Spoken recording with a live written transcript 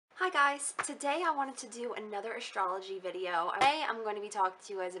guys, today I wanted to do another astrology video. Today I'm going to be talking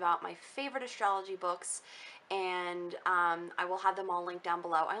to you guys about my favorite astrology books, and I will have them all linked down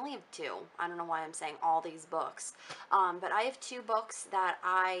below. I only have two. I don't know why I'm saying all these books, but I have two books that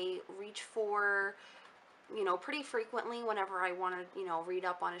I reach for, pretty frequently whenever I want to, read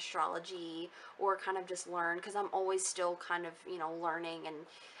up on astrology or kind of just learn, because I'm always still kind of, learning and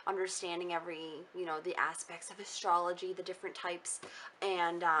understanding the aspects of astrology, the different types,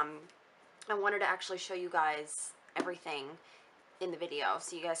 and I wanted to actually show you guys everything in the video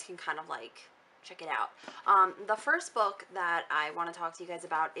so you guys can kind of like check it out. The first book that I want to talk to you guys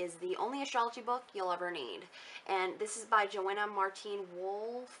about is the only astrology book you'll ever need, and this is by Joanna Martine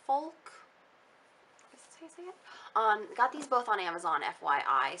Woolfolk. Got these both on Amazon,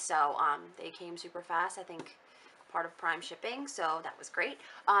 FYI, so they came super fast. I think part of Prime shipping, so that was great.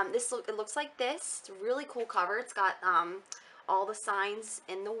 It looks like this. It's a really cool cover. It's got all the signs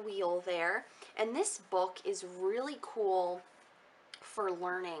in the wheel there, and this book is really cool for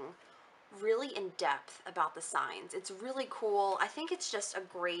learning really in depth about the signs. It's really cool. I think it's just a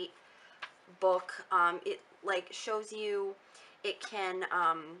great book. It like shows you, it can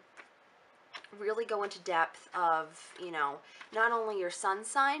really go into depth of, not only your sun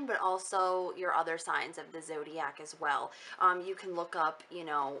sign, but also your other signs of the zodiac as well. You can look up,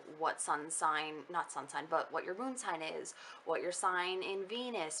 what not sun sign, but what your moon sign is, what your sign in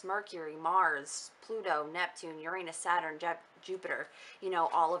Venus, Mercury, Mars, Pluto, Neptune, Uranus, Saturn, Jupiter,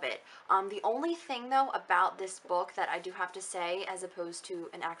 all of it. The only thing though about this book that I do have to say, as opposed to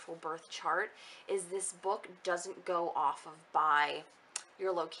an actual birth chart, is this book doesn't go off of by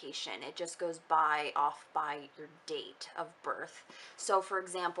your location. It just goes off by your date of birth. So for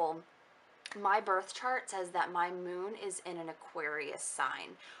example, my birth chart says that my moon is in an Aquarius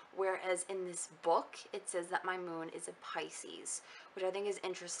sign, whereas in this book it says that my moon is a Pisces, which I think is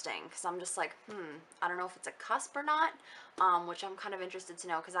interesting, because I'm just like, I don't know if it's a cusp or not, which I'm kind of interested to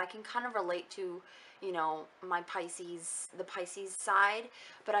know, because I can kind of relate to, my the Pisces side,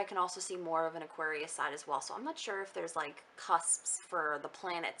 but I can also see more of an Aquarius side as well. So I'm not sure if there's like cusps for the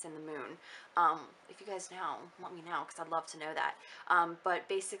planets and the moon. If you guys know, let me know, because I'd love to know that. But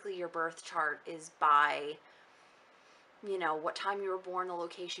basically your birth chart is by, what time you were born, the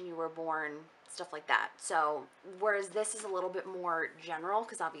location you were born, stuff like that. So whereas this is a little bit more general,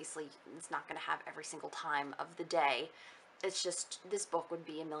 because obviously it's not going to have every single time of the day. It's just, this book would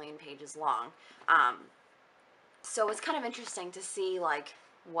be a million pages long. So it's kind of interesting to see like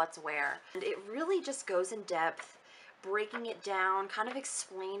what's where. And it really just goes in depth, breaking it down, kind of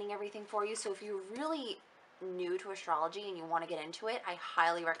explaining everything for you. So if you're really new to astrology and you want to get into it, I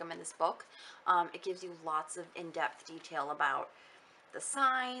highly recommend this book. It gives you lots of in-depth detail about the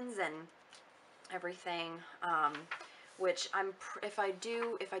signs and everything, which if I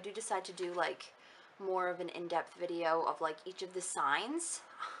do decide to do like more of an in-depth video of like each of the signs,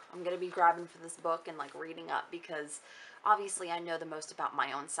 I'm gonna be grabbing for this book and like reading up, because obviously I know the most about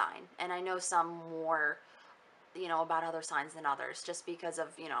my own sign, and I know some more, about other signs than others, just because of,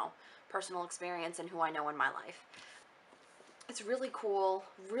 personal experience and who I know in my life. It's really cool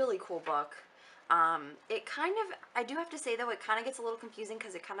book. It kind of, I do have to say though, it kind of gets a little confusing,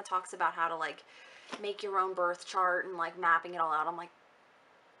 because it kind of talks about how to like make your own birth chart and like mapping it all out. I'm like,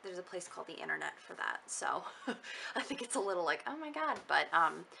 there's a place called the internet for that, so I think it's a little like, oh my god. But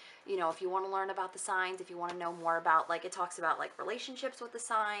if you want to learn about the signs, if you want to know more about, like, it talks about like relationships with the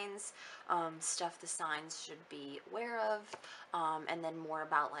signs, stuff the signs should be aware of, and then more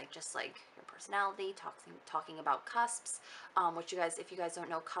about like just like your personality, talking about cusps, which if you guys don't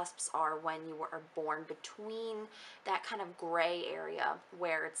know, cusps are when you are born between that kind of gray area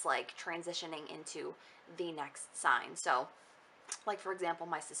where it's like transitioning into the next sign. So like, for example,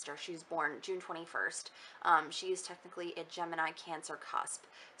 my sister, she was born June 21st. She is technically a Gemini Cancer cusp.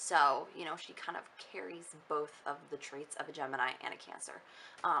 So, she kind of carries both of the traits of a Gemini and a Cancer,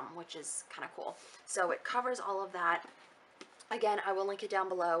 which is kind of cool. So it covers all of that. Again, I will link it down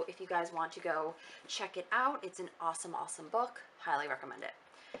below if you guys want to go check it out. It's an awesome, awesome book. Highly recommend it.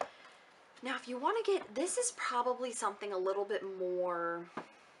 Now, if you want to this is probably something a little bit more,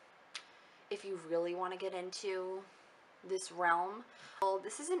 if you really want to get into this realm. Well,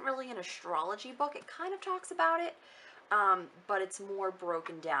 this isn't really an astrology book. It kind of talks about it, but it's more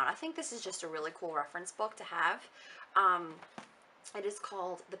broken down. I think this is just a really cool reference book to have. It is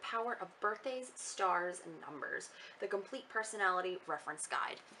called The Power of Birthdays, Stars, and Numbers, the Complete Personality Reference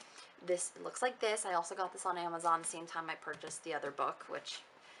Guide. This looks like this. I also got this on Amazon the same time I purchased the other book, which,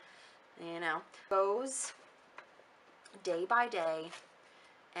 goes day by day.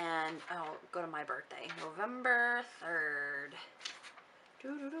 And I'll go to my birthday, November 3rd,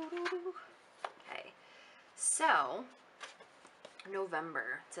 Okay, so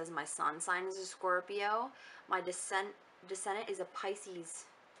November, it says my sun sign is a Scorpio. My descendant is a Pisces.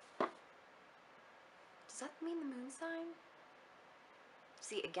 Does that mean the moon sign?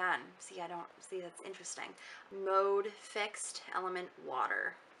 See, again, see, I don't, see, that's interesting. Mode, fixed, element,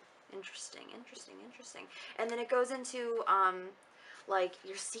 water. Interesting, interesting, interesting. And then it goes into, like,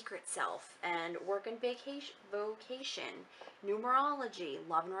 your secret self, and work and vocation, numerology,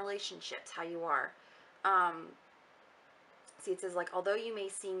 love and relationships, how you are. See, it says, like, although you may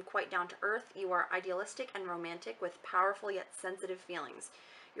seem quite down to earth, you are idealistic and romantic with powerful yet sensitive feelings.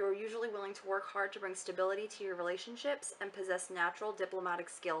 You are usually willing to work hard to bring stability to your relationships and possess natural diplomatic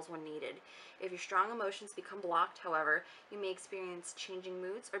skills when needed. If your strong emotions become blocked, however, you may experience changing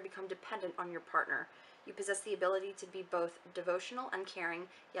moods or become dependent on your partner. You possess the ability to be both devotional and caring,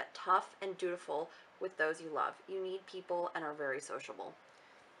 yet tough and dutiful with those you love. You need people and are very sociable.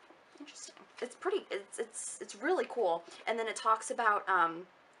 Interesting. It's pretty, it's really cool. And then it talks about,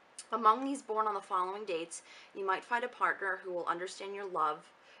 among these born on the following dates, you might find a partner who will understand your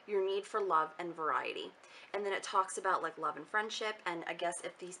need for love and variety. And then it talks about, like, love and friendship, and I guess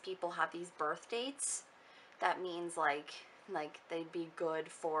if these people have these birth dates, that means, like they'd be good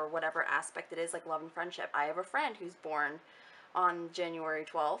for whatever aspect it is, like love and friendship. I have a friend who's born on January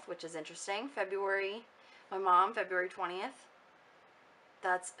 12th, which is interesting. My mom, February 20th.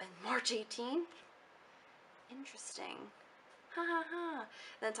 That's March 18th. Interesting. Ha ha ha.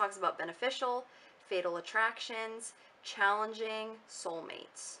 Then it talks about beneficial, fatal attractions, challenging,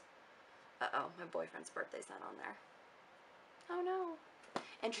 soulmates. Uh-oh, my boyfriend's birthday's not on there. Oh no.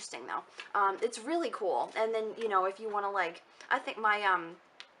 Interesting though. It's really cool. And then, you know, if you want to, like, I think my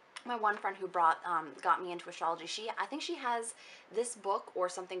one friend who got me into astrology, I think she has this book or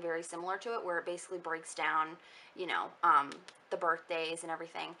something very similar to it, where it basically breaks down, you know, the birthdays and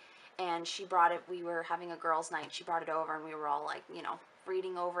everything. And she brought it, we were having a girls' night, she brought it over, and we were all, like, you know,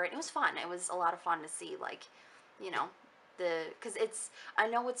 reading over it. It was fun. It was a lot of fun to see, like, you know, because I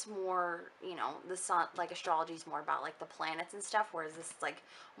know it's more, you know, the sun, like, astrology is more about, like, the planets and stuff, whereas this is, like,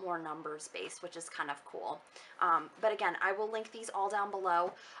 more numbers based, which is kind of cool. But again, I will link these all down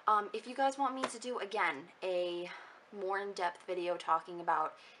below. If you guys want me to do, again, a more in-depth video talking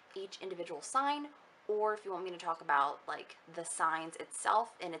about each individual sign, or if you want me to talk about, like, the signs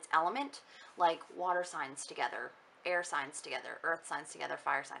itself in its element, like water signs together, air signs together, earth signs together,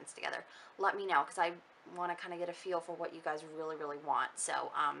 fire signs together, let me know, because I want to kind of get a feel for what you guys really, really want.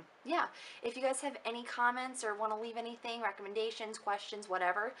 So, yeah, if you guys have any comments or want to leave anything, recommendations, questions,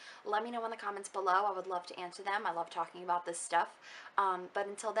 whatever, let me know in the comments below. I would love to answer them. I love talking about this stuff. But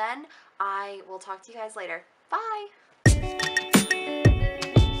until then, I will talk to you guys later. Bye!